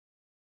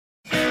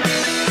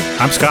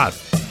I'm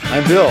Scott.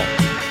 I'm Bill.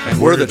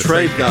 And we're the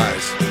Trade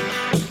Guys.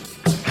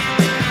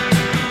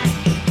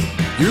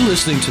 You're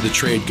listening to The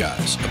Trade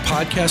Guys, a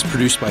podcast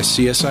produced by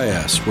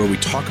CSIS where we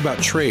talk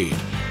about trade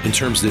in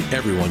terms that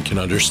everyone can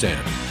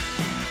understand.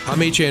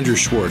 I'm H. Andrew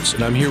Schwartz,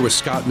 and I'm here with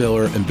Scott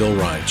Miller and Bill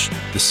Reinsch,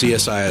 the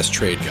CSIS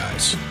Trade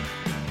Guys.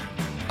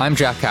 I'm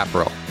Jack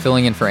Caporal,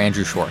 filling in for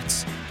Andrew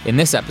Schwartz. In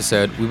this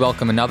episode, we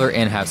welcome another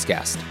in-house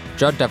guest.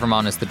 Judd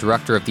Devermont is the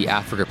director of the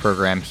Africa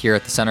program here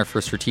at the Center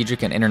for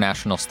Strategic and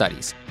International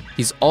Studies.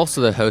 He's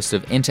also the host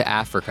of Into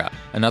Africa,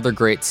 another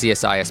great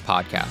CSIS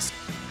podcast.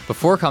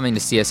 Before coming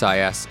to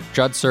CSIS,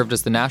 Judd served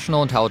as the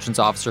National Intelligence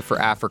Officer for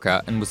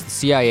Africa and was the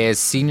CIA's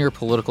senior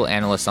political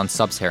analyst on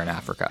Sub-Saharan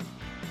Africa.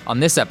 On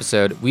this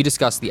episode, we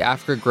discuss the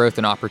Africa Growth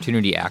and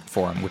Opportunity Act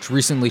Forum, which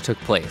recently took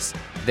place.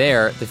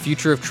 There, the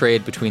future of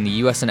trade between the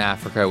U.S. and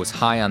Africa was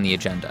high on the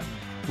agenda.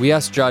 We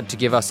asked Judd to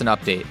give us an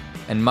update,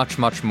 and much,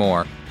 much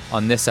more,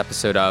 on this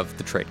episode of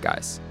The Trade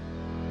Guys.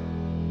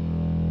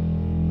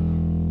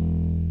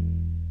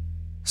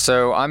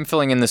 So I'm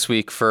filling in this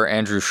week for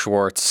Andrew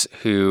Schwartz,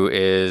 who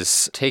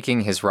is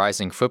taking his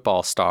rising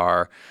football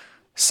star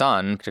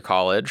son to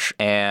college,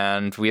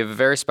 and we have a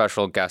very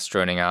special guest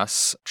joining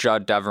us,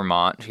 Judd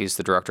Devermont. He's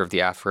the director of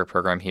the Africa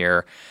program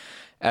here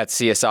at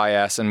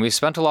CSIS, and we've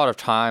spent a lot of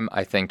time,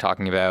 I think,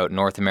 talking about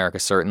North America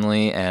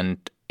certainly, and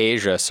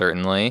Asia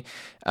certainly,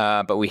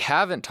 but we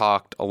haven't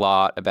talked a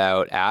lot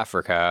about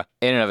Africa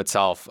in and of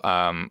itself.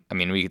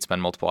 We could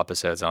spend multiple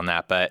episodes on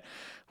that, but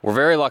we're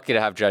very lucky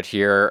to have Judd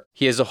here.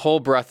 He has a whole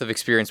breadth of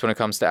experience when it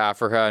comes to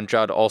Africa, and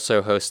Judd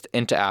also hosts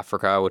Into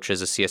Africa, which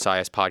is a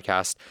CSIS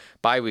podcast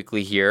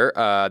bi-weekly here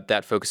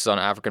that focuses on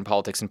African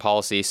politics and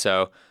policy.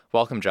 So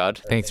welcome, Judd.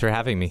 Thanks for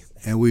having me.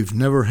 And we've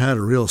never had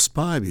a real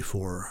spy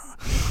before,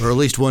 or at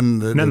least one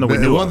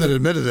that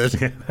admitted it.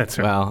 Yeah, that's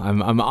right. Well,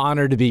 I'm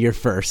honored to be your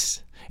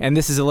first. And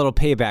this is a little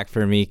payback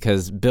for me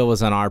because Bill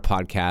was on our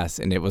podcast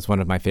and it was one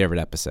of my favorite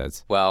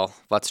episodes. Well,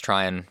 let's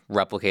try and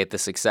replicate the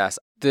success.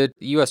 The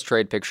U.S.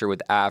 trade picture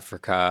with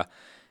Africa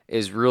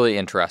is really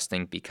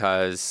interesting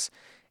because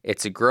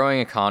it's a growing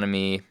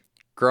economy,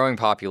 growing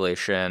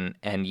population,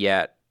 and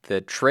yet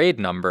the trade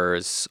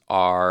numbers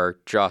are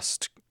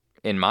just,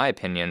 in my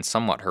opinion,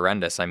 somewhat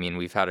horrendous. I mean,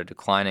 we've had a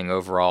declining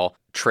overall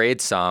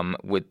trade sum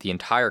with the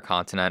entire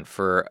continent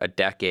for a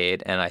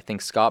decade, and I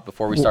think, Scott,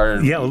 before we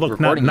started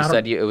recording, you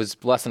said it was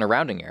less than a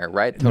rounding error,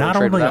 right? Total not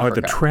trade only with are the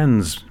Africa.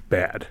 trends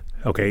bad,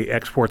 okay,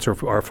 exports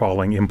are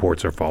falling,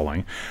 imports are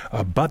falling,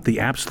 but the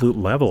absolute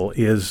level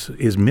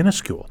is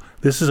minuscule.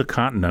 This is a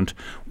continent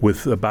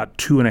with about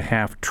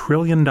 $2.5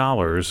 trillion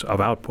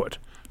of output.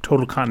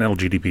 Total continental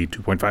GDP,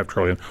 $2.5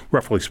 trillion,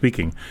 roughly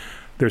speaking.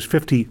 There's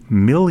 $50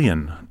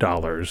 million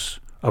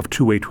of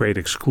two-way trade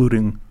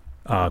excluding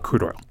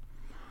crude oil.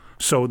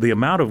 So the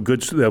amount of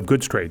goods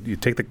trade, you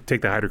take the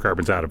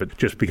hydrocarbons out of it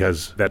just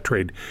because that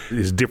trade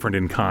is different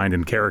in kind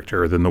and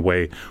character than the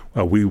way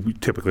we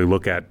typically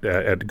look at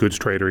goods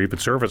trade or even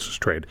services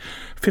trade.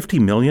 50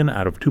 million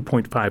out of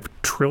 2.5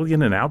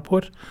 trillion in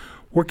output?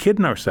 We're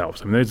kidding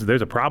ourselves. I mean,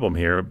 there's a problem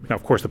here. Now,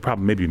 of course, the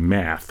problem may be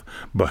math,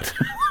 but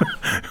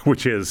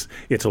which is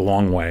it's a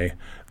long way.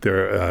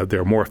 There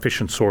are more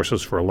efficient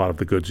sources for a lot of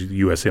the goods the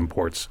U.S.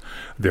 imports.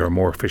 There are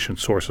more efficient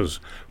sources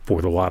for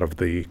a lot of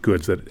the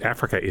goods that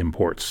Africa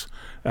imports.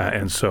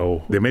 And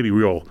so there may be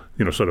real,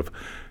 sort of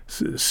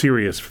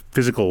serious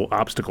physical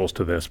obstacles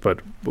to this, but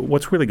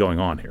what's really going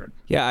on here?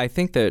 Yeah, I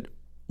think that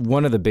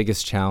one of the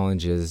biggest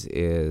challenges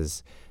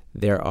is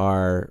there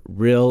are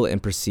real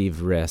and perceived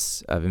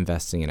risks of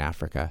investing in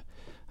Africa.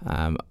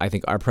 I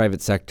think our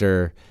private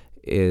sector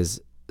is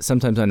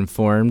sometimes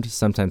uninformed,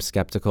 sometimes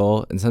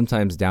skeptical, and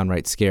sometimes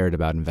downright scared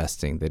about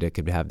investing, that it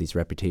could have these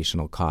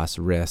reputational costs,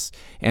 risks,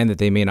 and that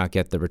they may not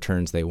get the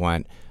returns they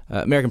want.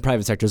 American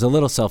private sector is a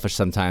little selfish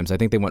sometimes. I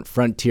think they want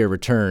frontier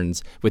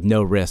returns with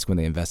no risk when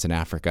they invest in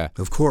Africa.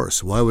 Of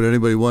course. Why would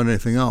anybody want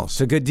anything else?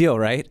 It's a good deal,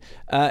 right?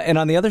 And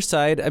on the other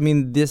side,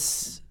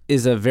 this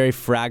is a very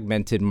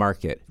fragmented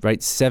market, right?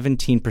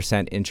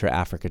 17%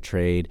 intra-Africa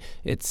trade.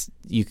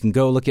 You can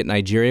go look at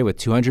Nigeria with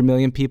 200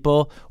 million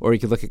people, or you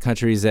could look at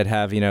countries that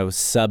have,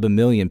 sub 1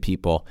 million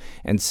people.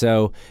 And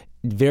so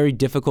very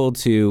difficult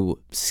to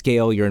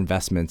scale your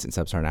investments in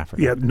sub-Saharan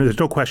Africa. Yeah, there's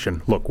no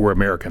question. Look, we're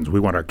Americans.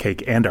 We want our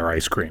cake and our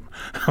ice cream.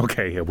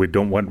 Okay, we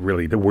don't want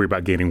really to worry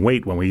about gaining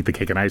weight when we eat the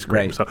cake and ice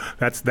cream. Right. So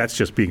that's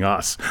just being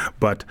us.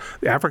 But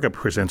Africa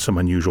presents some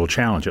unusual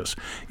challenges.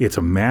 It's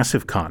a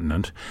massive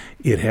continent.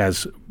 It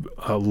has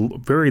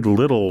very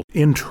little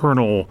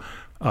internal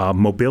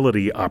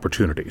mobility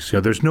opportunities.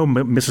 There's no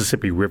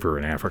Mississippi River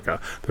in Africa.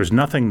 There's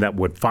nothing that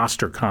would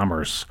foster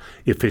commerce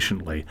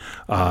efficiently,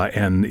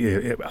 and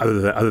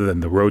other than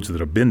the roads that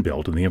have been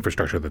built and the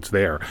infrastructure that's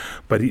there.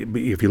 But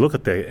if you look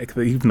at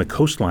even the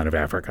coastline of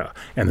Africa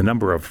and the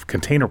number of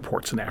container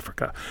ports in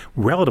Africa,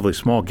 relatively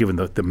small given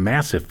the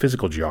massive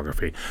physical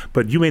geography.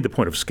 But you made the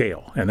point of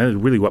scale, and that is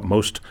really what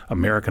most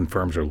American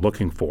firms are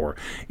looking for,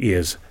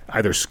 is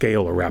either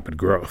scale or rapid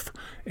growth.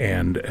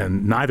 And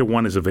neither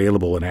one is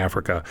available in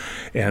Africa.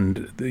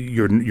 And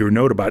your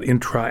note about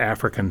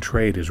intra-African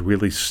trade is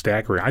really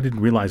staggering. I didn't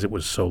realize it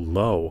was so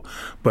low.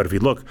 But if you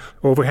look,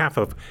 over half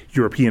of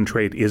European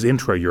trade is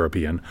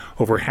intra-European.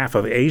 Over half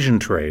of Asian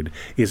trade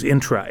is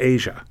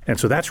intra-Asia. And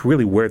so that's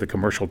really where the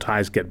commercial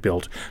ties get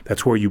built.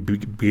 That's where you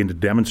begin to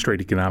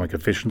demonstrate economic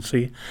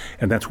efficiency.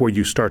 And that's where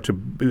you start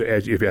to,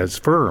 as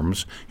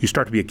firms, you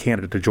start to be a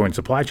candidate to join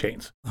supply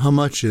chains. How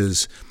much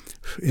is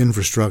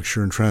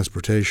infrastructure and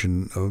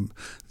transportation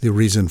the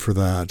reason for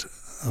that?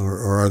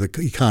 Or are the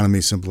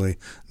economies simply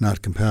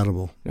not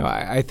compatible? No,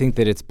 I think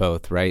that it's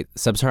both, right?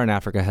 Sub-Saharan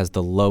Africa has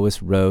the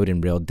lowest road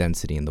and rail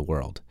density in the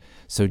world.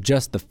 So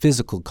just the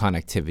physical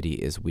connectivity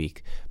is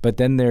weak. But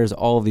then there's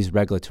all of these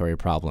regulatory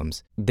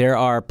problems. There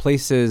are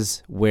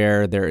places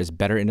where there is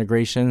better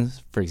integration,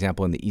 for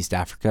example, in the East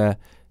Africa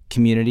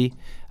community.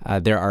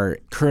 There are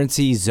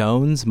currency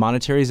zones,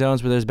 monetary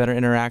zones where there's better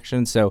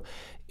interaction. So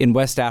in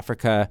West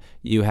Africa,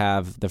 you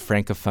have the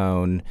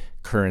Francophone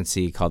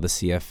currency called the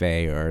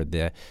CFA or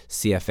the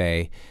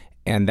CFA,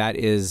 and that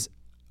is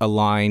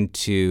aligned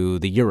to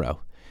the euro.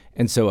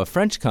 And so a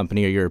French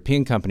company or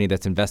European company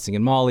that's investing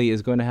in Mali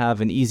is going to have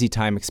an easy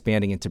time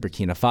expanding into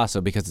Burkina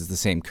Faso because it's the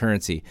same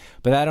currency.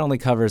 But that only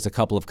covers a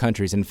couple of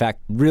countries. In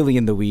fact, really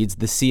in the weeds,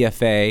 the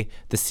CFA,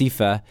 the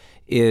CFA,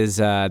 is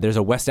there's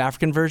a West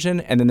African version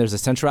and then there's a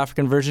Central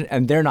African version,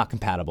 and they're not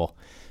compatible.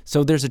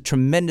 So there's a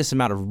tremendous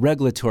amount of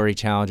regulatory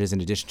challenges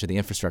in addition to the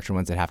infrastructure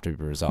ones that have to be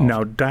resolved.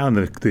 Now, down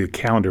the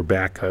calendar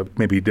back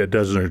maybe a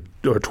dozen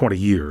or 20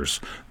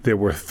 years, there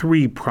were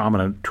three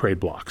prominent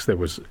trade blocs. There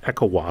was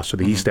ECOWAS, or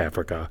the East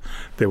Africa.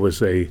 There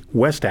was a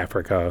West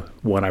Africa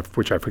one,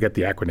 which I forget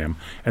the acronym,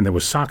 and there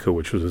was SACU,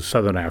 which was the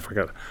Southern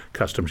Africa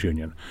Customs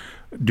Union.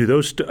 Do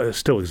those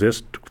still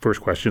exist?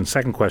 First question.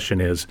 Second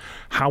question is,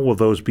 how will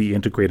those be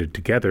integrated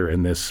together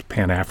in this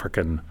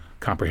Pan-African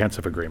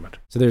Comprehensive Agreement?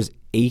 So there's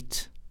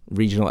 8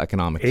 regional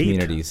economic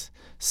communities.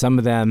 Some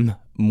of them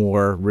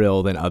more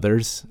real than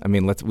others. I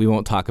mean, we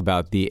won't talk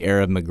about the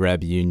Arab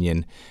Maghreb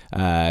Union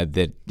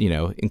that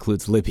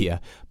includes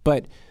Libya,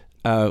 but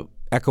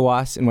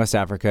ECOWAS in West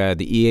Africa,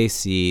 the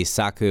EAC,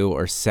 SACU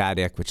or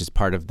SADC, which is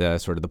part of the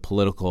sort of the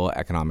political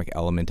economic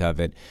element of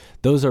it,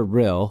 those are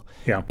real.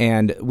 Yeah.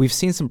 And we've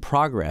seen some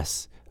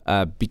progress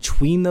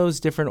between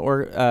those different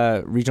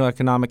regional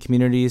economic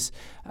communities,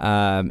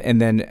 and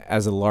then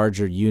as a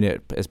larger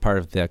unit as part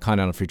of the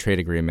Continental Free Trade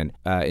Agreement.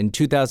 In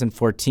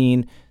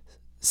 2014,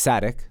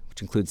 SADC,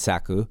 which includes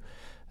SACU,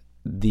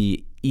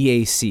 the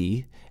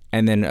EAC,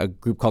 and then a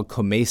group called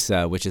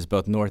COMESA, which is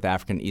both North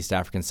African and East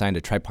African, signed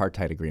a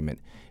tripartite agreement.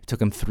 It took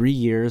them 3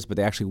 years, but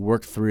they actually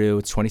worked through,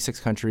 it's 26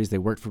 countries, they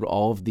worked through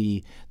all of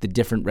the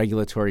different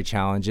regulatory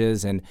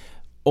challenges, and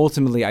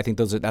ultimately, I think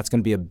that's going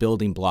to be a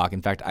building block.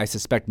 In fact, I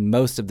suspect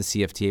most of the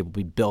CFTA will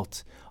be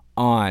built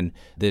on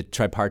the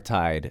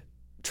tripartite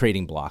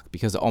trading block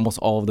because almost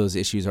all of those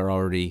issues are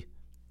already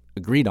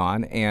agreed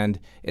on, and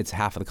it's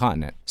half of the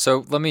continent.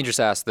 So let me just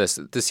ask this.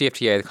 The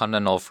CFTA, the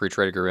Continental Free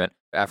Trade Agreement,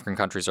 African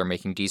countries are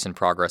making decent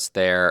progress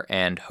there,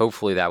 and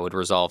hopefully that would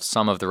resolve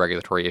some of the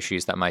regulatory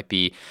issues that might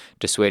be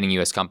dissuading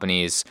U.S.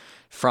 companies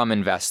from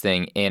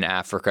investing in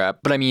Africa.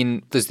 But I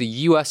mean, does the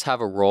U.S. have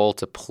a role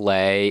to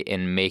play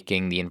in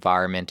making the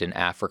environment in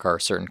Africa or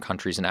certain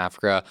countries in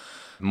Africa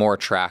more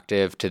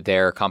attractive to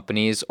their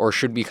companies, or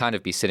should we kind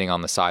of be sitting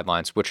on the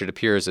sidelines, which it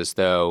appears as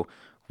though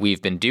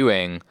we've been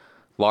doing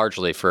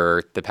largely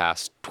for the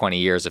past 20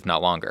 years, if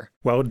not longer?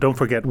 Well, don't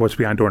forget what's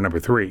behind door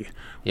number 3,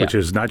 which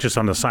is not just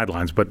on the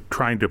sidelines, but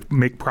trying to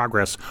make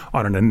progress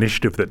on an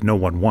initiative that no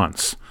one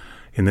wants.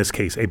 In this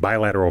case, a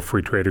bilateral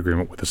free trade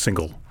agreement with a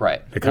single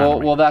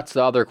economy. Well, that's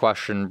the other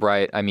question,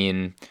 right? I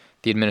mean,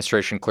 the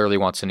administration clearly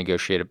wants to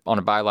negotiate on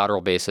a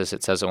bilateral basis.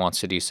 It says it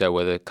wants to do so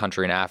with a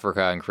country in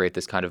Africa and create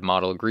this kind of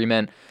model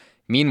agreement.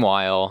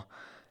 Meanwhile,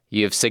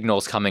 you have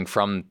signals coming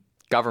from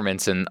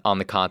governments on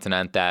the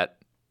continent that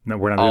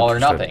we're not all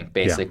interested. Or nothing,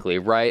 basically,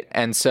 right?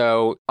 And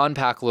so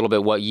unpack a little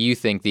bit what you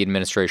think the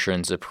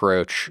administration's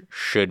approach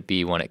should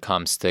be when it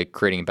comes to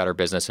creating a better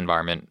business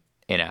environment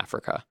in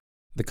Africa.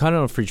 The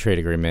Continental Free Trade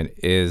Agreement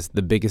is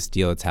the biggest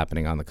deal that's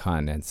happening on the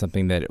continent,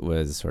 something that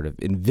was sort of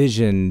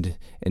envisioned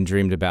and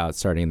dreamed about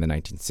starting in the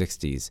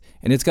 1960s.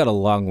 And it's got a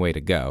long way to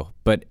go.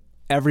 But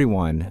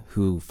everyone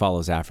who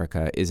follows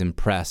Africa is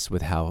impressed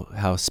with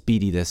how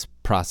speedy this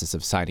process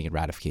of signing and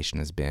ratification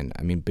has been.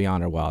 I mean,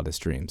 beyond our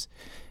wildest dreams.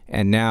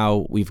 And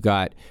now we've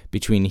got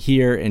between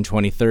here and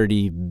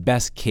 2030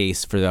 best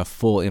case for the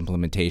full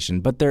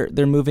implementation. But they're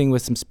moving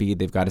with some speed.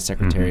 They've got a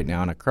secretariat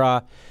now in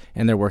Accra,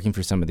 and they're working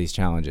for some of these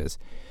challenges.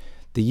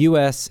 The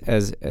U.S.,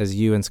 as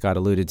you and Scott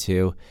alluded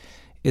to,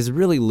 is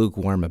really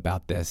lukewarm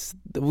about this.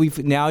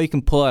 Now you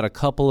can pull out a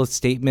couple of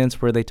statements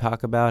where they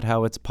talk about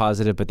how it's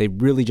positive, but they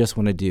really just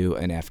want to do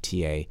an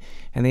FTA.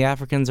 And the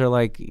Africans are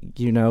like,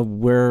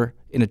 we're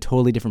in a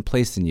totally different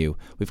place than you.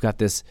 We've got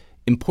this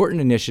important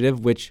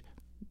initiative, which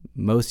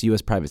most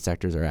U.S. private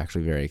sectors are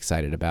actually very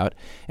excited about.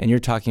 And you're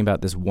talking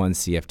about this one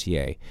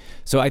CFTA.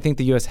 So I think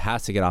the U.S.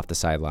 has to get off the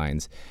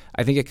sidelines.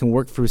 I think it can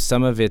work through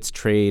some of its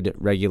trade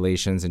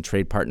regulations and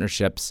trade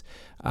partnerships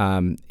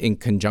in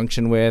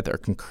conjunction with or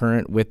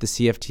concurrent with the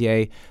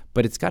CFTA,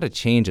 but it's got to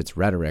change its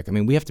rhetoric. I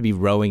mean, we have to be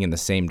rowing in the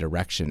same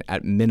direction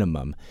at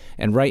minimum.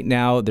 And right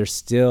now, there's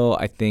still,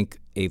 I think,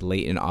 a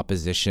latent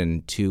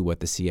opposition to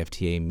what the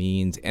CFTA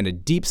means and a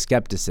deep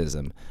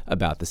skepticism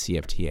about the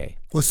CFTA.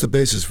 What's the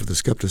basis for the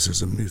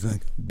skepticism, do you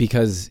think?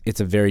 Because it's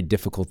a very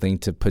difficult thing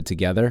to put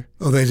together.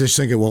 Oh, they just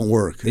think it won't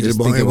work. It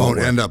won't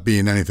end up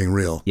being anything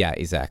real. Yeah,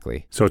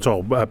 exactly. So it's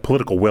all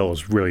political will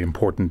is really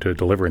important to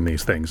delivering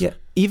these things. Yeah.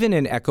 Even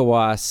in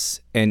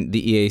ECOWAS and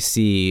the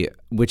EAC,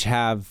 which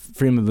have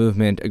freedom of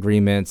movement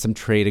agreements, some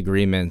trade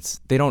agreements,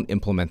 they don't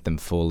implement them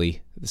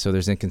fully. So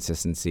there's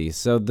inconsistency.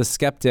 So the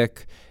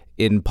skeptic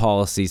in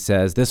policy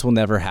says this will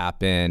never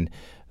happen.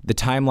 The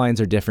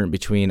timelines are different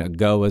between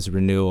AGOA's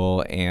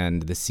renewal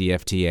and the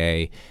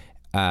CFTA.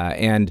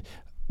 And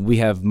we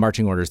have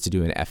marching orders to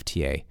do an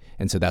FTA.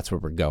 And so that's where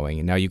we're going.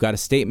 And now you got a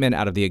statement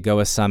out of the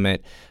AGOA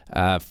summit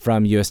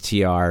from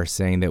USTR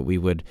saying that we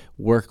would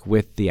work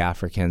with the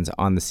Africans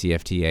on the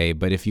CFTA.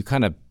 But if you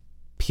kind of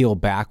peel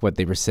back what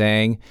they were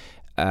saying,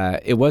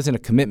 it wasn't a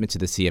commitment to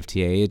the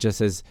CFTA. It just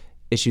says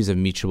issues of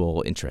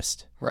mutual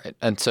interest. Right.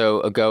 And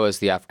so AGOA is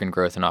the African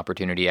Growth and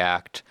Opportunity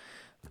Act,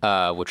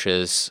 which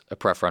is a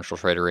preferential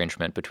trade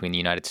arrangement between the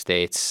United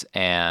States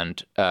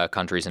and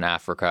countries in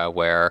Africa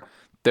where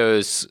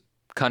those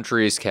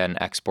countries can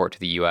export to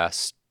the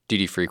U.S.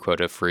 duty-free,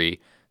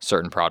 quota-free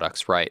certain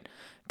products, right?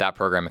 That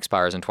program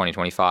expires in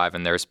 2025,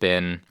 and there's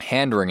been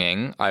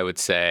hand-wringing, I would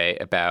say,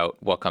 about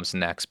what comes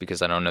next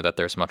because I don't know that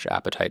there's much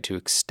appetite to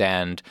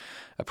extend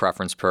a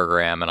preference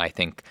program. And I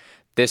think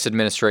this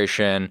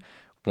administration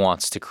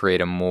wants to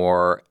create a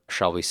more,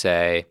 shall we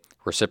say,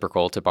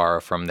 reciprocal, to borrow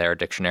from their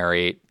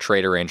dictionary,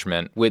 trade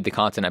arrangement with the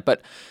continent.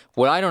 But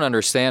what I don't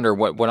understand or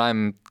what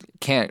I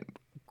can't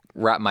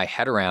wrap my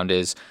head around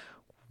is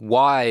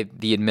why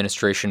the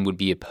administration would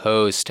be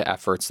opposed to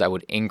efforts that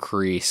would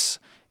increase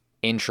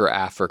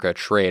intra-Africa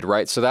trade,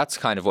 right? So that's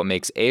kind of what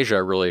makes Asia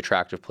a really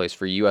attractive place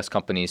for U.S.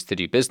 companies to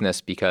do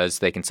business because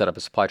they can set up a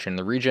supply chain in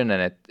the region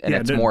and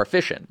it's more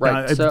efficient,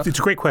 right? It's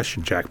a great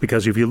question, Jack,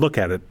 because if you look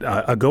at it,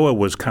 AGOA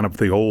was kind of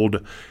the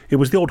old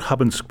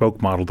hub and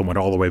spoke model that went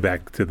all the way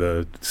back to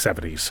the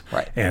 70s,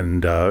 right?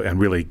 And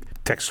really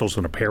textiles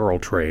and apparel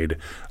trade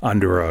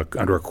under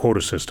a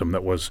quota system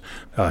that was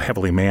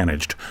heavily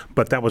managed,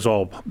 but that was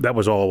all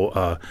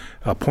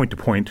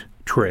point-to-point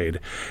trade.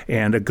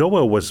 And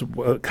AGOA was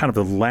kind of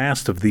the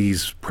last of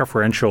these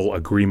preferential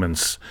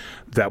agreements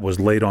that was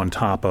laid on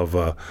top of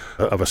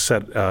a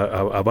set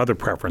of other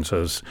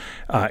preferences.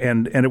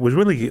 And it was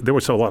really, there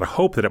was a lot of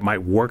hope that it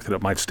might work, that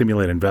it might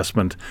stimulate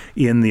investment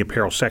in the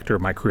apparel sector,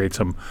 it might create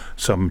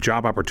some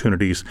job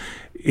opportunities.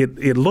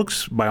 It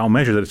looks by all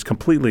measures that it's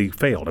completely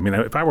failed. I mean,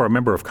 if I were a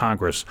member of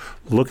Congress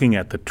looking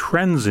at the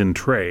trends in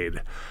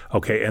trade,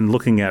 okay, and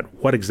looking at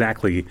what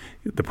exactly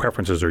the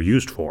preferences are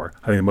used for,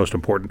 I think the most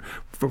important,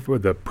 for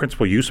the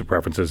principal use of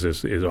preferences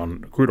is on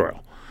crude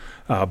oil.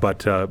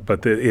 But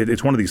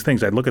it's one of these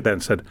things. I'd look at that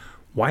and said,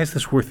 why is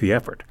this worth the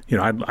effort? You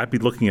know, I'd be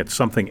looking at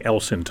something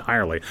else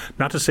entirely.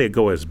 Not to say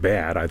AGOA is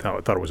bad. I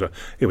thought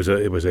it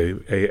was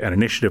an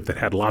initiative that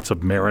had lots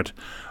of merit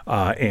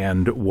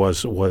and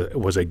was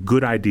a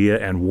good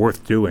idea and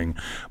worth doing.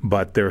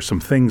 But there are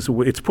some things.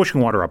 It's pushing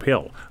water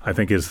uphill, I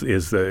think, is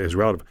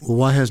relative. Well,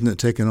 why hasn't it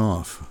taken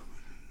off,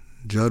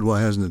 Judd?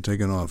 Why hasn't it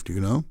taken off? Do you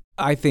know?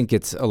 I think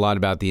it's a lot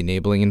about the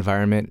enabling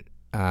environment.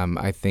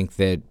 I think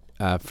that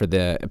for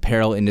the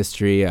apparel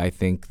industry, I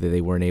think that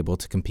they weren't able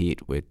to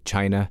compete with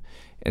China.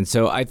 And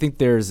so I think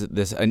there's an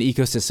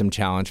ecosystem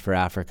challenge for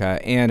Africa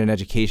and an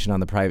education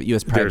on the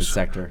U.S. private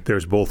sector.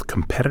 There's both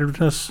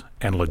competitiveness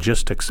and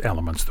logistics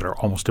elements that are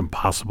almost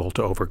impossible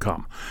to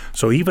overcome.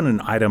 So even in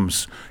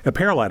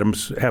apparel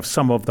items have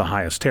some of the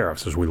highest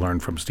tariffs, as we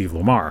learned from Steve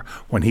Lamar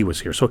when he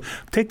was here. So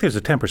there's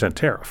a 10%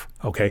 tariff,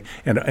 okay?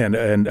 And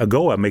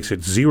AGOA makes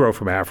it 0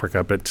 from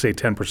Africa, but say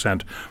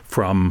 10%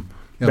 from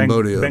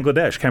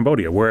Bangladesh,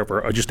 Cambodia,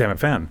 wherever, just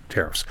MFN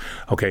tariffs.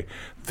 Okay,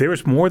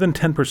 there's more than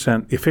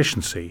 10%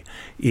 efficiency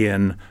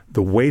in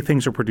the way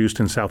things are produced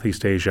in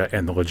Southeast Asia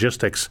and the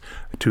logistics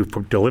to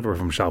deliver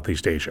from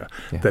Southeast Asia.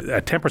 Yeah.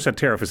 A 10%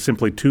 tariff is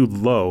simply too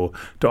low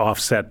to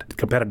offset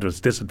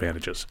competitive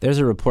disadvantages. There's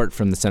a report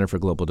from the Center for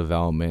Global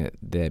Development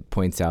that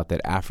points out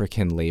that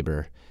African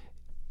labor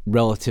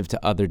relative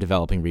to other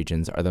developing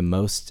regions are the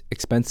most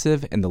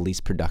expensive and the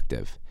least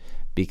productive,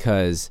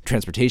 because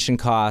transportation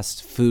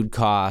costs, food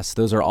costs,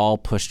 those are all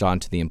pushed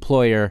onto the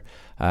employer.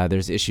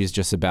 There's issues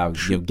just about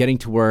getting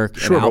to work.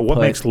 Sure, but what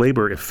makes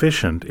labor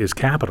efficient is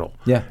capital.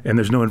 Yeah. And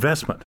there's no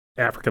investment.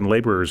 African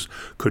laborers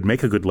could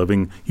make a good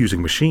living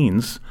using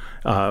machines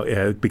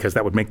because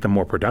that would make them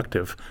more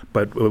productive.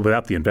 But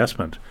without the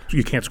investment,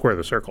 you can't square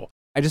the circle.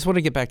 I just want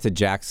to get back to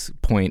Jack's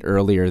point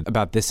earlier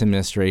about this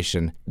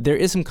administration. There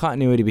is some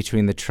continuity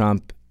between the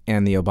Trump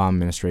and the Obama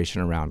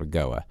administration around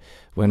AGOA.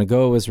 When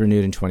AGOA was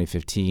renewed in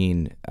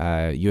 2015,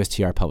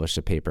 USTR published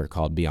a paper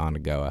called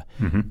Beyond AGOA.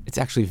 It's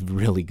actually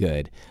really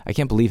good. I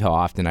can't believe how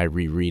often I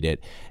reread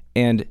it.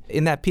 And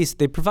in that piece,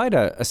 they provide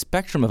a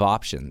spectrum of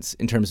options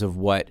in terms of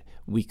what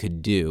we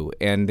could do.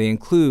 And they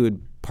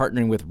include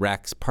partnering with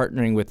REX,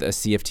 partnering with a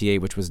CFTA,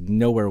 which was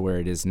nowhere where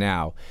it is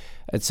now.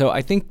 And so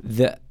I think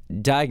the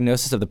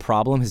diagnosis of the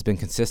problem has been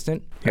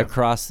consistent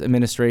across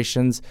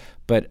administrations,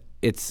 but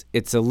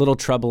it's a little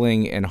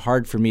troubling and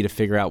hard for me to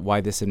figure out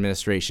why this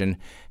administration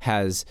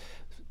has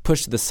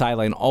pushed to the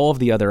sideline all of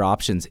the other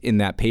options in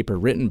that paper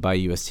written by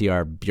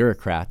USTR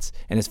bureaucrats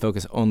and is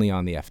focused only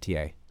on the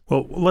FTA.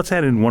 Well, let's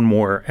add in one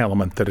more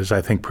element that is,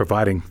 I think,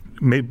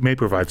 may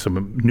provide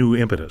some new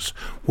impetus,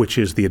 which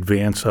is the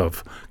advance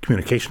of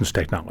communications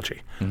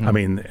technology. I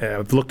mean,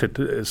 I've looked at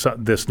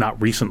this not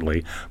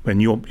recently,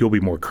 and you'll be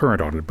more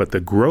current on it, but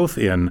the growth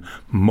in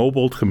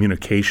mobile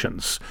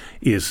communications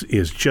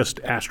is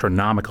just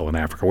astronomical in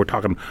Africa. We're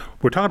talking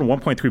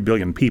 1.3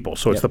 billion people,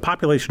 so it's the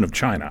population of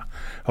China,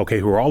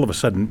 who are all of a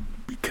sudden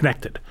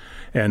connected.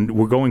 And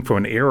we're going from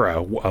an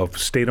era of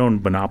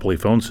state-owned monopoly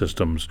phone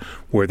systems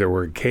where there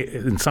were,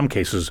 in some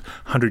cases,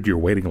 100-year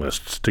waiting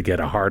lists to get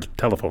a hard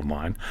telephone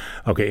line,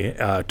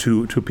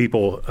 to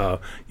people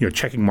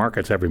checking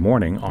markets every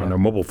morning on their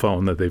mobile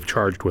phone that they've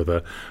charged with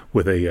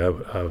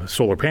a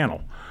solar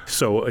panel.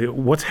 So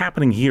what's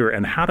happening here,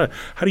 and how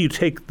do you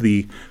take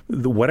the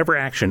whatever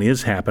action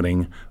is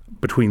happening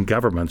between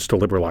governments to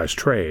liberalize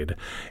trade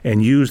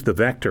and use the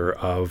vector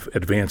of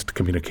advanced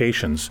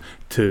communications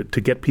to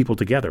get people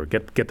together,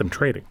 get them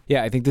trading?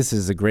 Yeah, I think this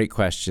is a great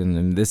question,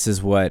 and this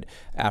is what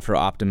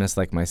Afro-optimists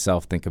like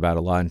myself think about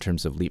a lot in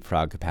terms of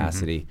leapfrog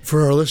capacity.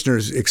 For our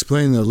listeners,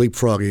 explain the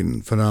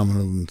leapfrogging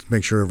phenomenon to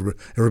make sure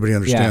everybody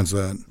understands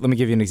that. Let me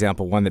give you an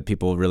example, one that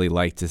people really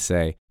like to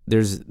say.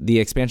 There's the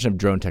expansion of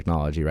drone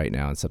technology right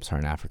now in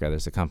sub-Saharan Africa.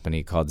 There's a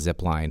company called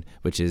Zipline,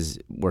 which is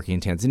working in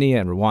Tanzania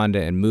and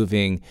Rwanda and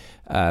moving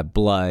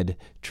blood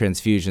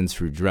transfusions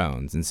through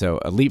drones. And so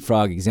a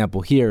leapfrog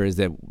example here is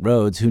that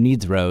Rhodes, who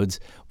needs roads,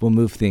 will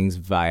move things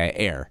via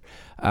air.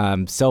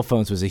 Cell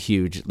phones was a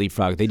huge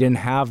leapfrog. They didn't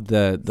have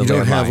the You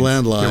don't have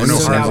landlines.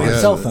 So now we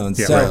have cell phones.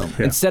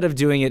 Instead of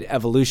doing it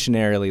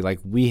evolutionarily like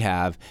we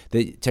have,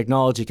 the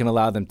technology can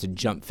allow them to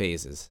jump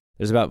phases.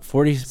 There's about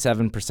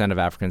 47% of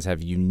Africans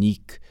have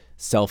unique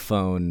cell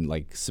phone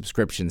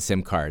subscription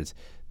SIM cards.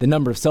 The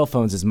number of cell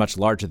phones is much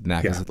larger than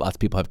that because lots of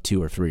people have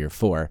 2 or 3 or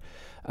 4.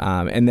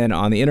 And then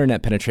on the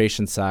internet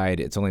penetration side,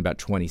 it's only about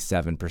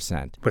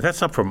 27%. But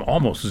that's up from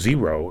almost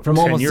zero. From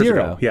 10 almost years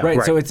zero, ago. Yeah,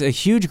 right. So it's a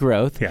huge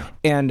growth. Yeah.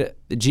 And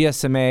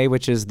GSMA,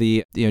 which is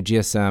the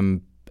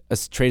GSM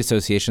trade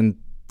association,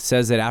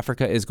 says that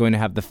Africa is going to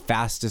have the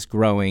fastest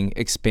growing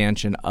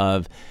expansion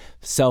of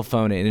cell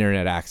phone and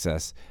internet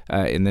access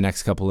in the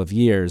next couple of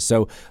years.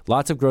 So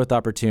lots of growth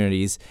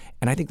opportunities,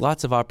 and I think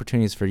lots of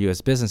opportunities for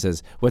U.S.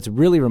 businesses. What's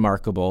really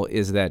remarkable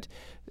is that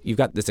you've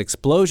got this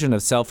explosion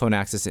of cell phone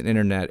access and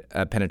internet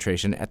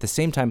penetration. At the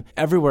same time,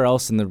 everywhere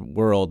else in the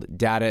world,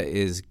 data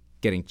is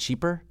getting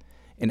cheaper.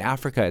 In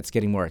Africa, it's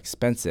getting more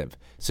expensive.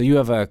 So you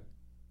have a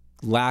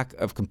lack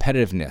of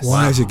competitiveness.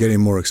 Why is it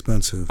getting more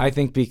expensive? I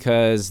think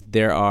because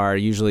there are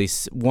usually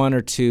 1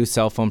 or 2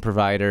 cell phone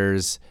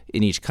providers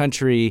in each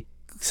country.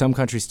 Some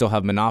countries still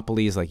have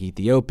monopolies like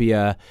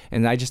Ethiopia,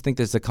 and I just think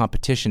there's a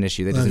competition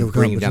issue that isn't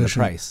bringing down the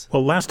price.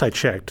 Well, last I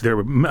checked, there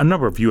were a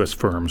number of U.S.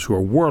 firms who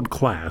are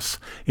world-class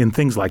in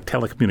things like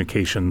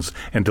telecommunications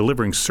and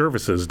delivering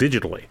services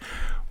digitally.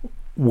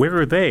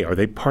 Where are they? Are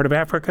they part of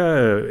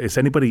Africa? Is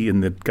anybody in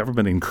the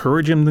government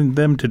encouraging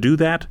them to do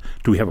that?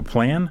 Do we have a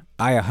plan?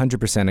 I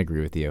 100%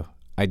 agree with you.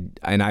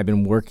 I've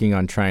been working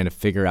on trying to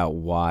figure out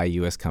why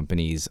U.S.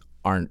 companies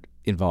aren't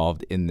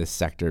involved in this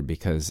sector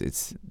because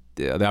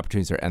the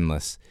opportunities are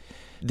endless.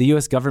 The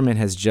U.S. government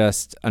has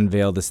just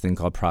unveiled this thing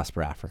called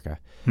Prosper Africa.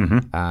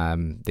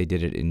 They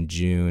did it in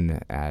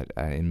June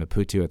in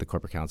Maputo at the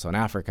Corporate Council on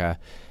Africa.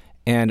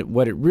 And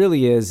what it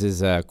really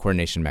is a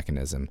coordination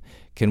mechanism.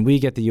 Can we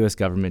get the U.S.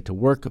 government to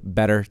work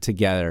better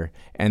together,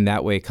 and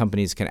that way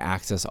companies can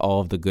access all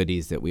of the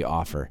goodies that we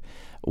offer?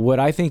 What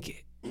I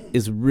think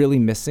is really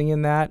missing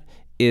in that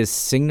is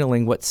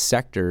signaling what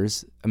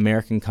sectors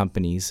American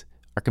companies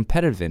are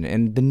competitive in,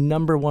 and the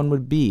number one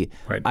would be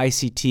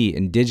ICT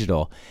and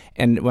digital.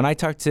 And when I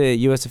talk to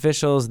U.S.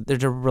 officials,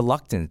 they're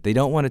reluctant. They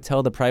don't want to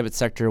tell the private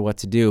sector what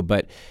to do.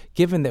 But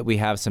given that we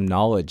have some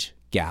knowledge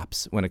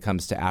gaps when it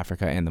comes to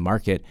Africa and the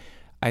market,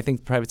 I think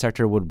the private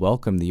sector would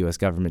welcome the U.S.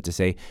 government to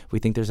say, we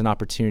think there's an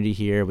opportunity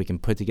here. We can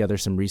put together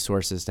some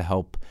resources to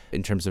help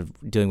in terms of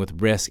dealing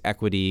with risk,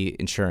 equity,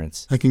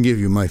 insurance. I can give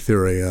you my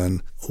theory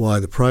on why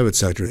the private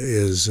sector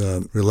is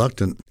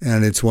reluctant,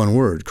 and it's one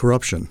word: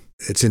 corruption.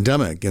 It's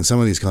endemic in some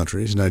of these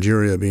countries,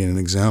 Nigeria being an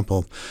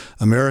example.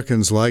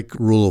 Americans like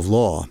rule of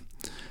law.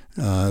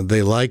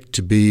 They like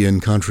to be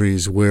in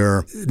countries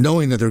where,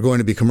 knowing that there are going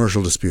to be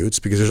commercial disputes,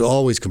 because there's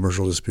always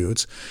commercial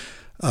disputes,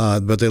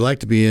 but they like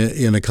to be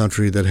in a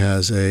country that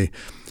has a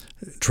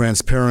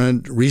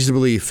transparent,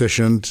 reasonably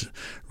efficient,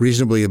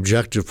 reasonably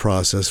objective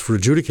process for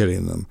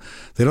adjudicating them.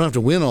 They don't have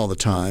to win all the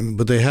time,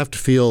 but they have to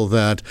feel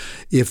that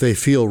if they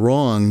feel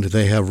wronged,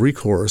 they have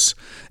recourse,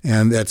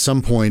 and at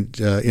some point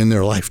in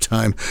their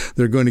lifetime,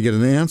 they're going to get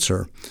an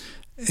answer.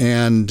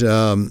 And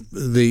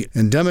the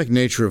endemic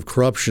nature of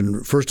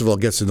corruption, first of all,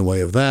 gets in the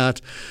way of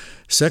that.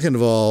 Second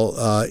of all,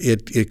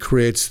 it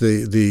creates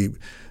an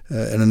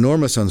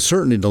enormous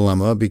uncertainty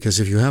dilemma, because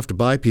if you have to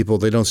buy people,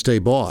 they don't stay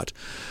bought.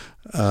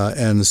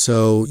 And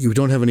so you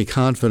don't have any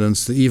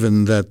confidence that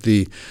even that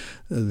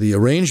the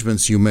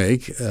arrangements you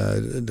make,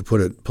 to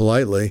put it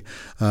politely,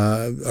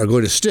 are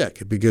going to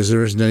stick, because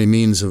there isn't any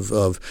means of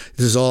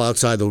this is all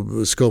outside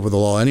the scope of the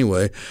law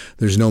anyway.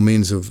 There's no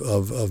means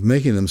of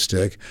making them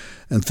stick.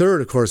 And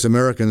third, of course,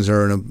 Americans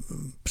are in a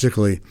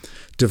particularly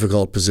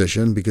difficult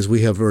position because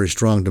we have very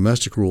strong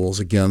domestic rules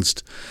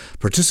against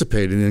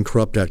participating in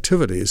corrupt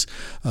activities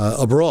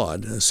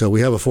abroad. So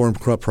we have a Foreign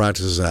Corrupt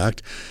Practices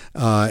Act,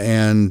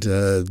 and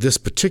this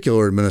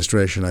particular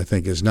administration, I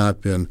think, has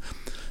not been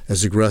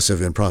as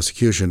aggressive in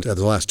prosecution as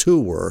the last two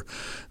were.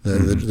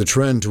 The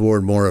trend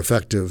toward more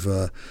effective,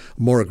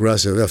 more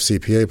aggressive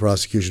FCPA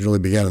prosecution really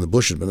began in the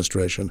Bush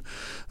administration,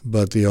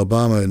 but the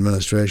Obama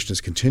administration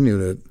has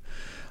continued it.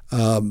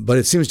 But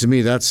it seems to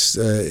me that's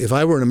if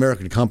I were an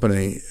American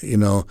company,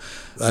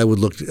 I would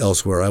look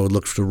elsewhere. I would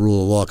look for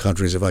rule of law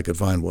countries if I could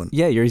find one.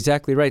 Yeah, you're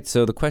exactly right.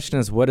 So the question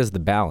is, what is the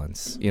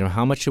balance?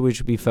 How much should we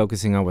be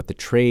focusing on what the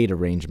trade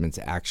arrangements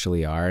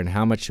actually are, and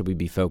how much should we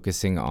be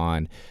focusing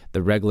on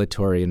the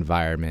regulatory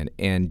environment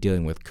and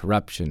dealing with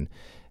corruption?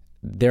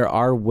 There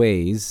are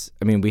ways.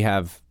 We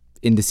have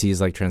indices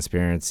like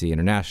Transparency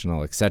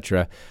International, et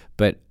cetera,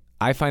 but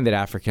I find that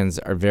Africans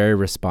are very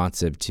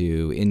responsive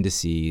to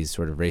indices,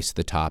 sort of race to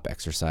the top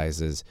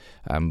exercises.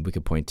 We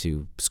could point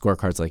to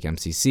scorecards like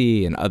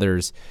MCC and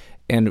others.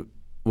 And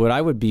what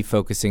I would be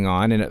focusing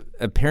on, and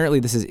apparently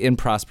this is in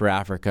Prosper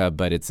Africa,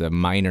 but it's a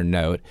minor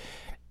note,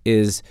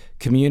 is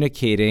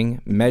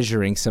communicating,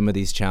 measuring some of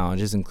these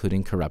challenges,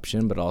 including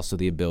corruption, but also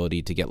the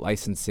ability to get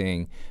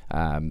licensing,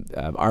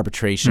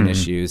 arbitration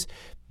issues,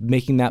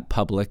 making that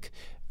public.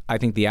 I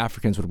think the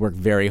Africans would work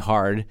very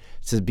hard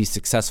to be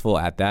successful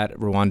at that.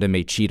 Rwanda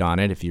may cheat on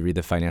it. If you read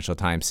the Financial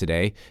Times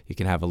today, you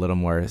can have a little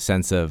more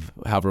sense of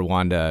how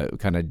Rwanda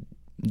kind of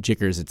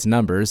jiggers its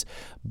numbers.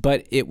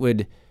 But it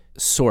would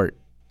sort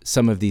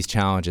some of these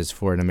challenges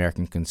for an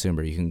American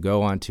consumer. You can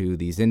go onto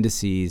these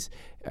indices,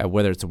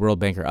 whether it's a World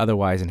Bank or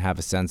otherwise, and have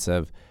a sense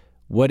of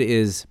what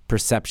is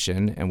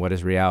perception and what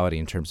is reality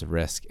in terms of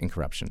risk and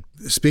corruption.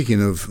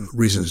 Speaking of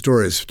recent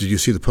stories, did you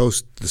see the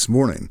Post this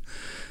morning?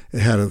 It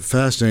had a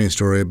fascinating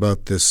story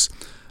about this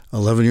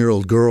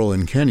 11-year-old girl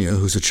in Kenya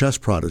who's a chess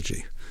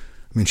prodigy.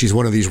 She's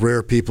one of these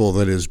rare people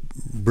that is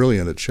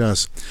brilliant at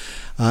chess,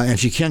 and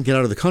she can't get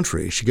out of the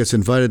country. She gets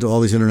invited to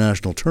all these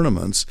international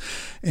tournaments,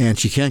 and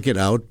she can't get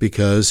out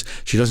because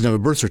she doesn't have a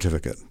birth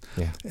certificate.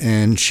 Yeah.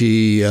 And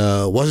she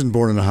wasn't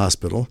born in a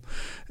hospital,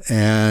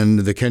 and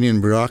the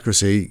Kenyan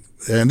bureaucracy,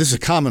 and this is a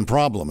common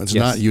problem, it's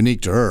not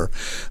unique to her,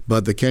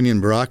 but the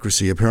Kenyan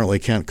bureaucracy apparently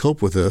can't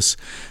cope with this,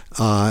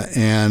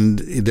 and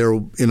they're,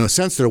 in a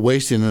sense, they're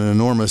wasting an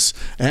enormous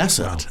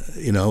asset,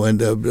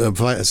 and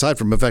aside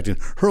from affecting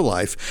her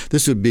life,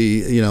 this would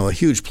be, a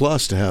huge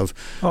plus to have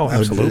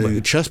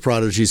chess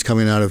prodigies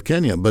coming out of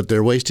Kenya, but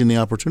they're wasting the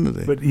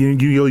opportunity. But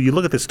you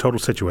look at this total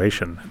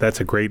situation, that's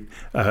a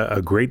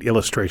great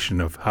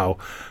illustration of how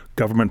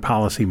government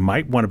policy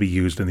might want to be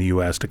used in the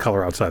U.S. to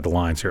color outside the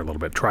lines here a little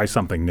bit, try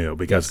something new.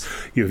 Because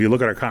if you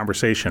look at our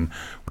conversation,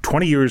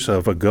 20 years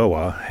of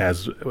AGOA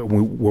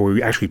where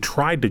we actually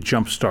tried to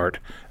jumpstart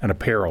an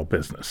apparel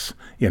business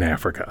in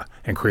Africa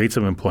and create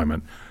some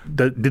employment,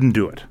 didn't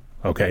do it.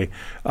 Okay,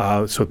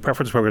 so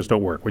preference programs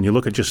don't work. When you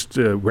look at just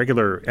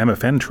regular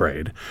MFN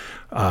trade,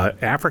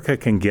 Africa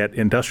can get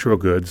industrial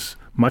goods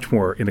much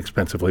more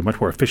inexpensively, much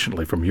more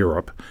efficiently from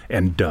Europe,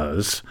 and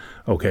does.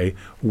 Okay,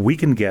 we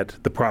can get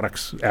the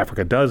products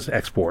Africa does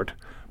export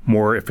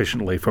more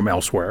efficiently from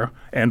elsewhere,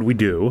 and we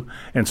do.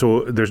 And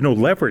so there's no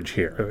leverage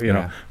here.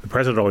 The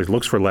president always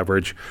looks for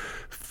leverage.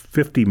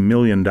 $50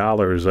 million in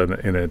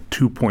a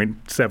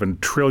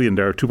 $2.7 trillion,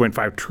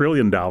 $2.5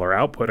 trillion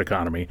output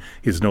economy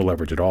is no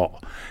leverage at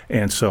all.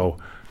 And so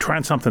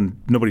trying something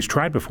nobody's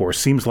tried before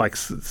seems like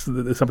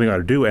something I ought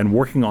to do. And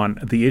working on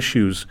the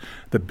issues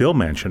that Bill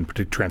mentioned,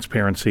 particularly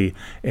transparency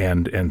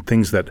and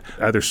things that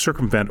either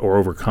circumvent or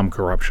overcome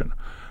corruption.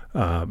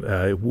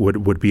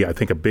 Would be, I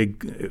think, a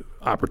big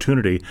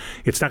opportunity.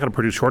 It's not going to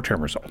produce short-term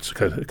results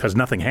because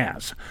nothing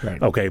has. Right.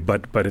 Okay,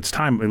 but it's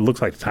time. It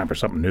looks like it's time for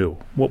something new.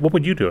 What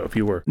would you do if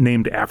you were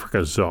named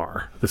Africa's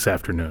czar this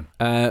afternoon?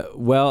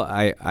 Well,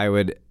 I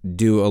would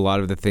do a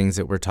lot of the things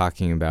that we're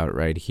talking about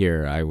right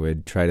here. I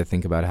would try to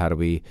think about how do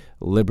we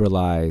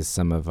liberalize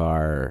some of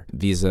our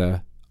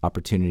visa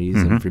opportunities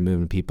and free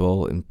movement of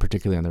people, and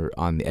particularly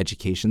on the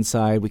education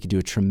side. We could do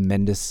a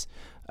tremendous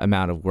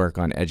amount of work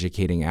on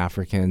educating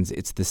Africans.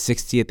 It's the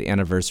 60th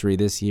anniversary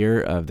this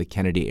year of the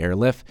Kennedy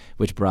Airlift,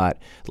 which brought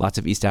lots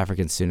of East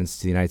African students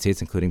to the United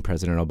States, including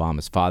President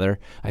Obama's father.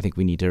 I think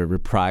we need to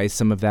reprise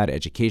some of that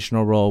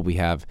educational role. We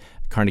have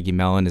Carnegie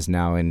Mellon is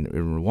now in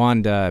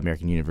Rwanda,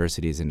 American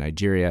University is in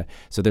Nigeria.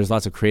 So there's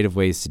lots of creative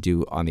ways to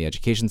do on the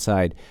education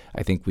side.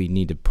 I think we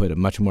need to put a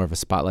much more of a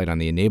spotlight on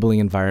the enabling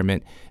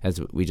environment,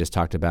 as we just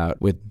talked about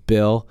with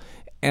Bill.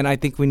 And I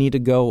think we need to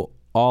go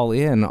all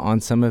in on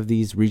some of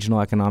these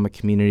regional economic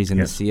communities in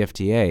the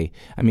CFTA.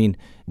 I mean,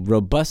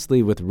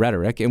 robustly with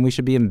rhetoric, and we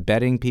should be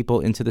embedding people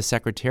into the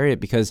Secretariat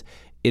because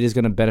it is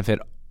going to benefit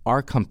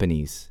our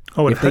companies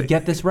if they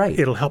get this right.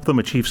 It'll help them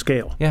achieve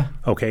scale. Yeah.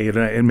 Okay.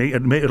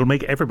 It'll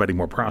make everybody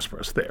more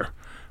prosperous there.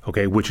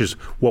 Okay, which is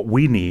what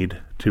we need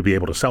to be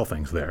able to sell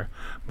things there.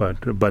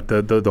 But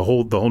the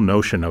whole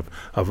notion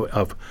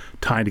of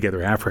tying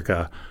together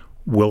Africa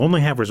will only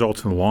have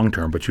results in the long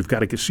term, but you got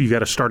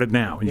to start it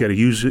now. You got to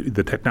use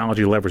the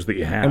technology levers that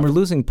you have. And we're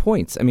losing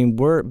points. I mean,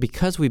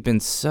 because we've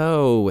been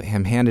so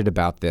ham-handed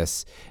about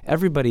this,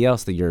 everybody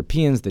else, the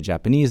Europeans, the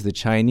Japanese, the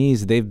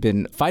Chinese, they've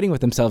been fighting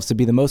with themselves to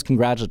be the most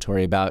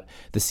congratulatory about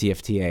the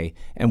CFTA.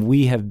 And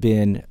we have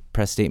been,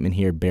 press statement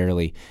here,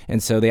 barely.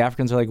 And so the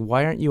Africans are like,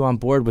 why aren't you on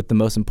board with the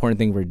most important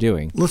thing we're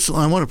doing?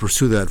 I want to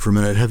pursue that for a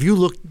minute. Have you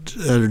looked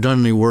at or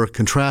done any work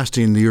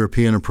contrasting the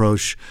European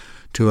approach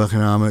to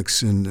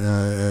economics and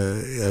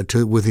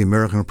with the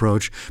American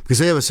approach? Because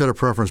they have a set of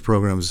preference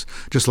programs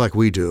just like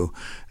we do.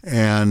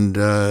 And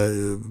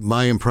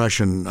my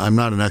impression, I'm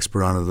not an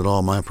expert on it at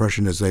all, my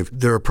impression is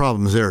there are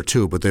problems there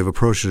too, but they've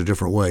approached it a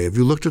different way. Have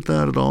you looked at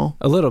that at all?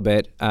 A little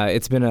bit.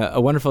 It's been a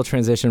wonderful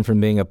transition from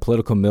being a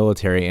political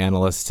military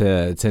analyst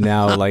to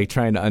now like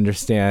trying to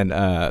understand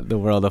the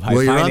world of high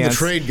finance. Well, you're on the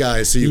trade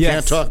guys, so you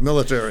can't talk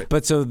military.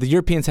 But so the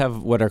Europeans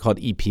have what are called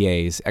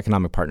EPAs,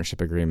 economic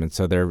partnership agreements.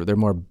 So they're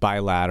more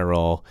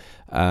bilateral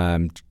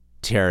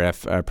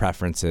tariff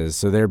preferences.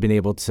 So they've been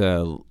able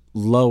to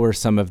lower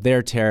some of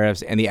their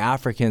tariffs, and the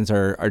Africans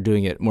are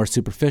doing it more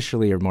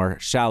superficially or more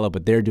shallow,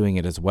 but they're doing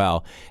it as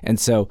well. And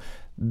so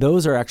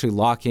those are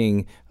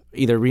actually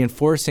either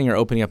reinforcing or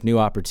opening up new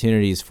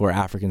opportunities for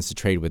Africans to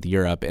trade with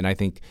Europe. And I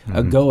think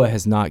AGOA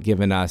has not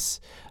given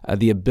us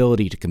the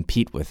ability to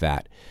compete with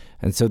that.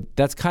 And so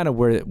that's kind of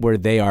where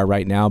they are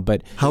right now.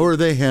 But how are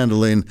they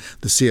handling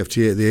the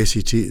CFTA,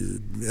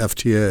 the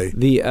FTA?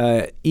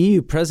 The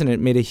EU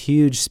president made a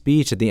huge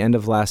speech at the end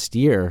of last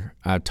year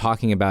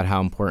talking about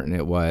how important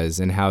it was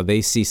and how they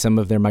see some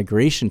of their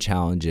migration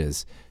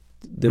challenges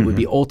that would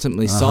be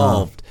ultimately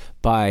solved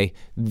by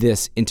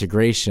this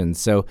integration.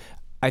 So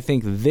I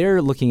think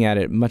they're looking at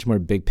it much more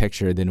big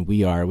picture than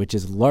we are, which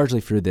is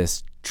largely through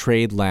this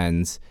trade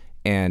lens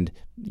and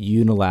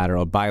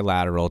unilateral,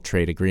 bilateral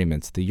trade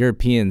agreements. The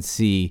Europeans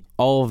see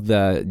all of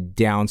the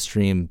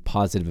downstream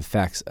positive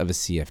effects of a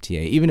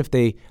CFTA, even if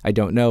I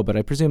don't know, but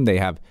I presume they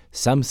have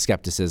some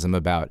skepticism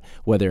about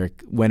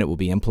when it will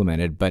be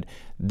implemented, but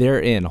they're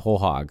in whole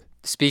hog.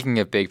 Speaking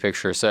of big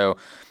picture, so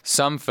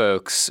some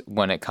folks,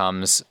 when it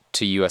comes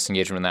to U.S.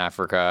 engagement in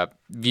Africa,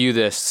 view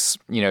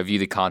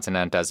the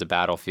continent as a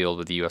battlefield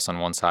with the U.S. on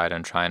one side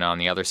and China on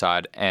the other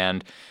side.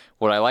 And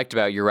what I liked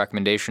about your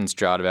recommendations,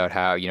 Judd, about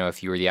how,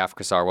 if you were the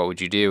Africa Czar, what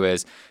would you do,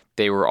 is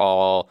they were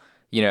all,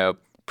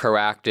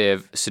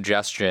 proactive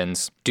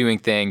suggestions, doing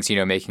things,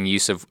 making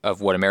use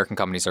of what American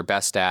companies are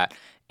best at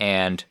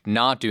and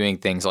not doing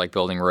things like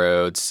building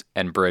roads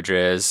and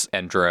bridges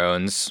and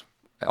drones,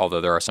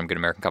 although there are some good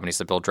American companies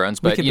that build drones.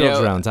 But, we can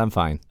build drones. I'm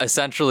fine.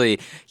 Essentially,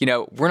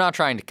 we're not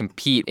trying to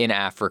compete in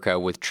Africa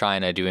with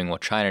China doing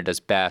what China does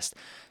best.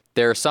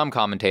 There are some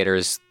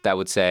commentators that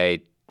would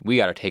say, we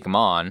got to take them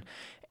on.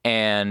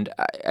 And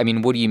I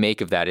mean, what do you make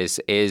of that? Is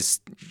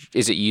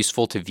it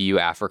useful to view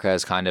Africa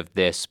as kind of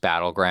this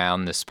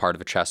battleground, this part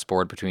of a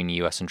chessboard between the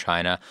U.S. and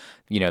China,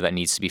 that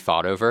needs to be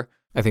fought over?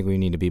 I think we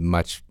need to be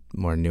much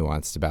more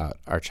nuanced about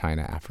our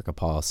China-Africa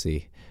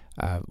policy.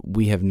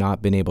 We have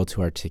not been able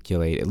to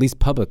articulate, at least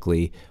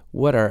publicly,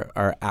 what are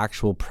our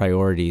actual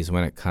priorities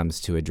when it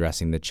comes to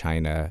addressing the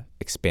China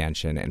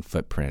expansion and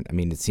footprint. I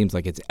mean, it seems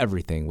like it's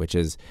everything, which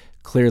is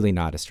clearly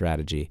not a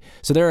strategy.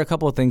 So there are a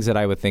couple of things that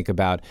I would think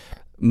about.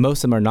 Most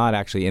of them are not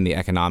actually in the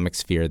economic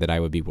sphere that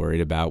I would be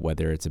worried about,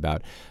 whether it's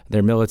about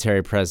their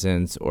military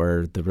presence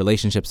or the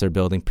relationships they're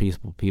building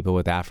people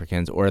with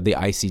Africans or the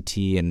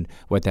ICT and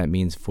what that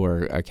means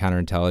for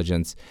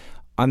counterintelligence.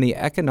 On the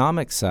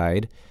economic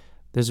side,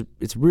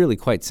 it's really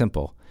quite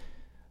simple.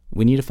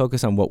 We need to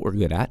focus on what we're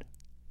good at.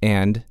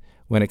 And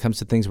when it comes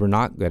to things we're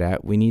not good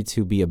at, we need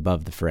to be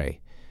above the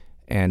fray.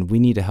 And we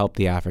need to help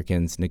the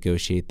Africans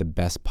negotiate the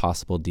best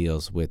possible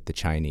deals with the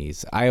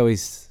Chinese. I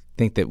always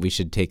think that we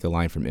should take a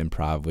line from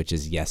improv, which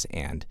is yes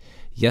and.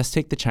 Yes,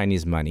 take the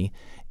Chinese money,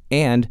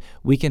 and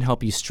we can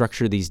help you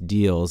structure these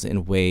deals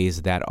in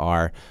ways that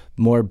are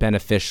more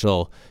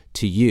beneficial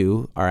to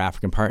you, our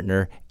African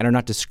partner, and are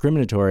not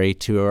discriminatory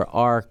to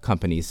our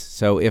companies.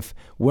 So if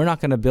we're not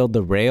going to build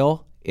the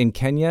rail in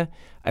Kenya,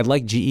 I'd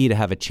like GE to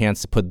have a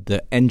chance to put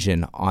the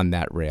engine on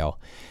that rail.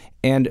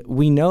 And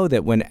we know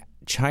that when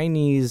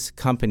Chinese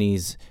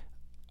companies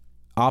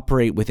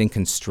operate within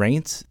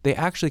constraints, they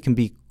actually can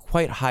be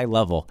quite high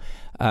level.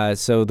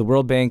 So the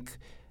World Bank,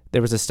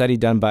 there was a study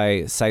done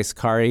by Saiz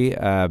Kari,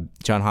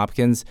 John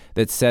Hopkins,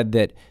 that said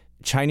that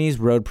Chinese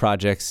road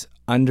projects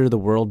under the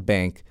World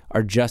Bank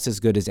are just as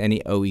good as any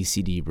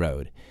OECD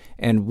road.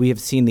 And we have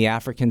seen the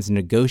Africans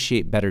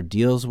negotiate better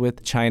deals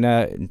with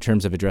China in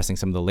terms of addressing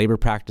some of the labor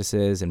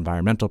practices,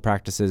 environmental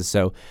practices.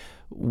 So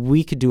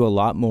we could do a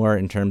lot more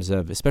in terms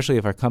of, especially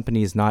if our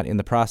company is not in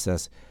the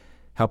process,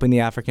 helping the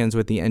Africans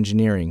with the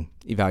engineering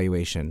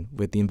evaluation,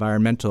 with the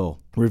environmental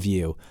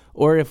review.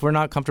 Or if we're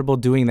not comfortable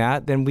doing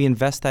that, then we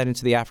invest that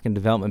into the African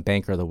Development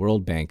Bank or the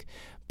World Bank.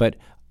 But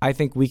I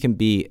think we can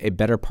be a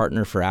better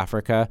partner for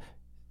Africa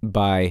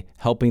by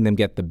helping them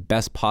get the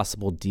best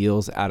possible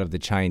deals out of the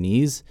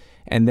Chinese,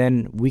 and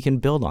then we can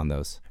build on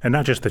those. And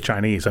not just the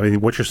Chinese. I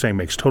mean, what you're saying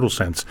makes total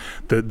sense.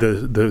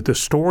 The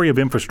story of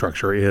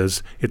infrastructure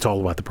is it's all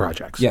about the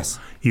projects. Yes.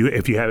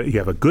 If you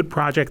have a good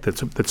project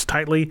that's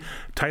tightly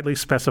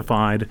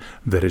specified,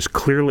 that is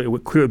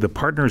clear, the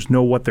partners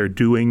know what they're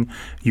doing.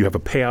 You have a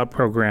payout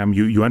program.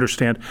 You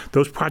understand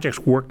those projects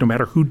work no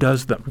matter who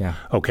does them. Yeah.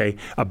 Okay.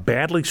 A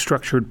badly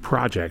structured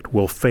project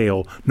will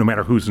fail no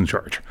matter who's in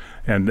charge.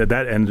 And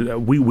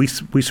we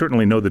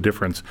certainly know the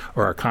difference,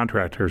 or our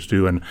contractors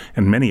do, and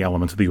many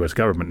elements of the U.S.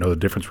 government know the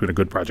difference between a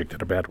good project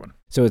and a bad one.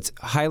 So it's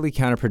highly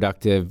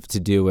counterproductive to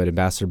do what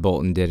Ambassador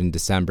Bolton did in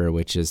December,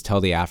 which is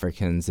tell the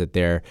Africans that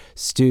they're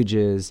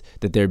stooges,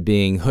 that they're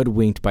being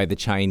hoodwinked by the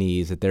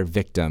Chinese, that they're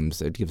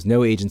victims. It gives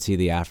no agency to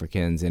the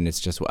Africans, and it's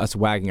just us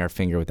wagging our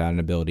finger without an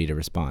ability to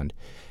respond.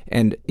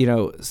 And,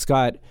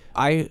 Scott,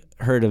 I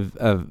heard of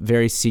a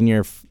very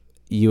senior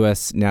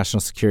U.S. national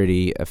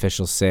security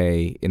officials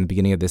say in the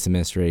beginning of this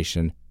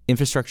administration,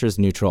 infrastructure is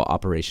neutral,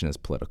 operation is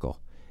political.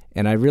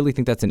 And I really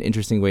think that's an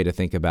interesting way to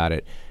think about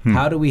it.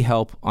 How do we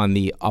help on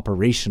the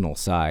operational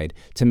side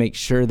to make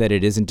sure that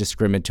it isn't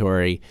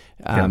discriminatory?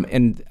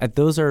 And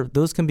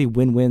those can be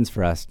win-wins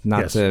for us,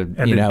 not to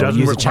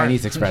use a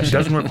Chinese expression. It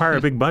doesn't require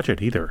a big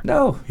budget either.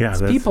 No,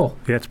 it's people.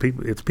 Yeah, it's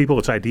people,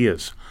 it's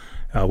ideas,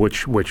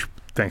 which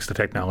thanks to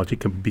technology,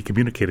 can be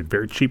communicated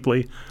very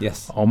cheaply,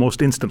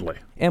 almost instantly.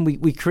 And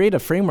we create a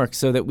framework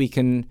so that we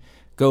can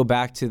go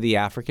back to the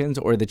Africans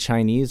or the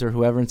Chinese or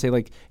whoever and say,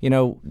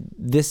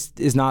 this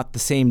is not the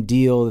same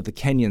deal that the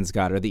Kenyans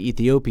got or the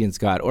Ethiopians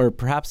got, or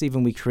perhaps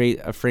even we create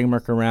a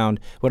framework around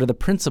what are the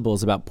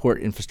principles about port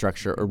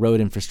infrastructure or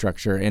road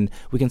infrastructure, and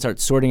we can start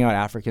sorting out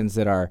Africans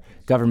that are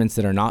governments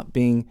that are not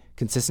being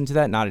consistent to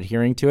that, not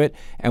adhering to it,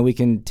 and we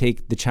can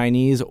take the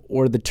Chinese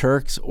or the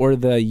Turks or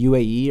the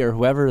UAE or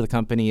whoever the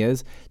company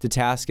is to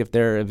task if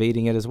they're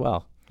evading it as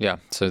well. Yeah,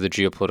 so the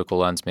geopolitical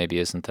lens maybe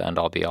isn't the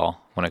end-all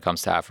be-all when it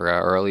comes to Africa,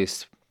 or at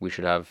least we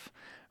should have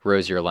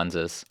rosier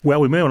lenses.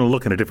 Well, we may want to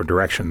look in a different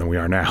direction than we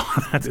are now.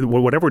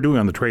 Whatever we're doing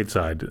on the trade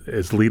side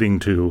is leading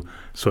to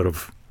sort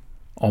of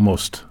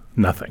almost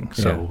nothing.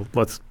 So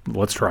let's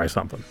try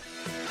something.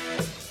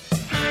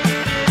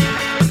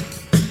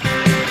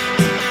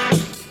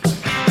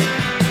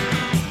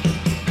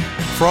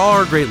 For all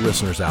our great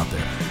listeners out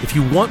there, if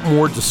you want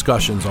more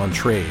discussions on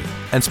trade,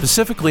 and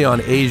specifically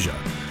on Asia,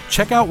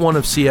 check out one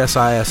of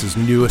CSIS's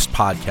newest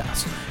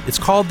podcasts. It's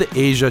called The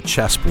Asia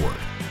Chessboard.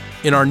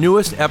 In our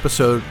newest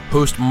episode,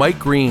 host Mike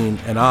Green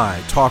and I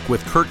talk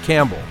with Kurt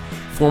Campbell,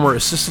 former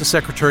Assistant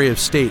Secretary of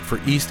State for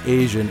East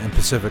Asian and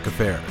Pacific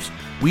Affairs.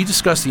 We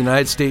discuss the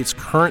United States'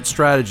 current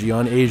strategy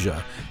on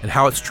Asia and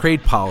how its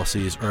trade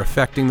policies are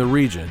affecting the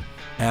region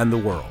and the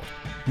world.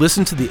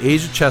 Listen to The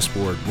Asia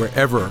Chessboard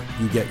wherever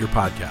you get your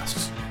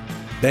podcasts.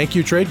 Thank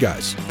you, Trade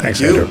Guys.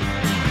 Thanks, Andrew.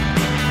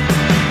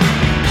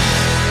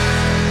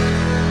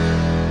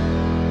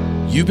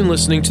 You've been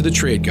listening to The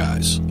Trade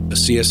Guys, a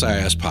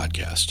CSIS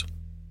podcast.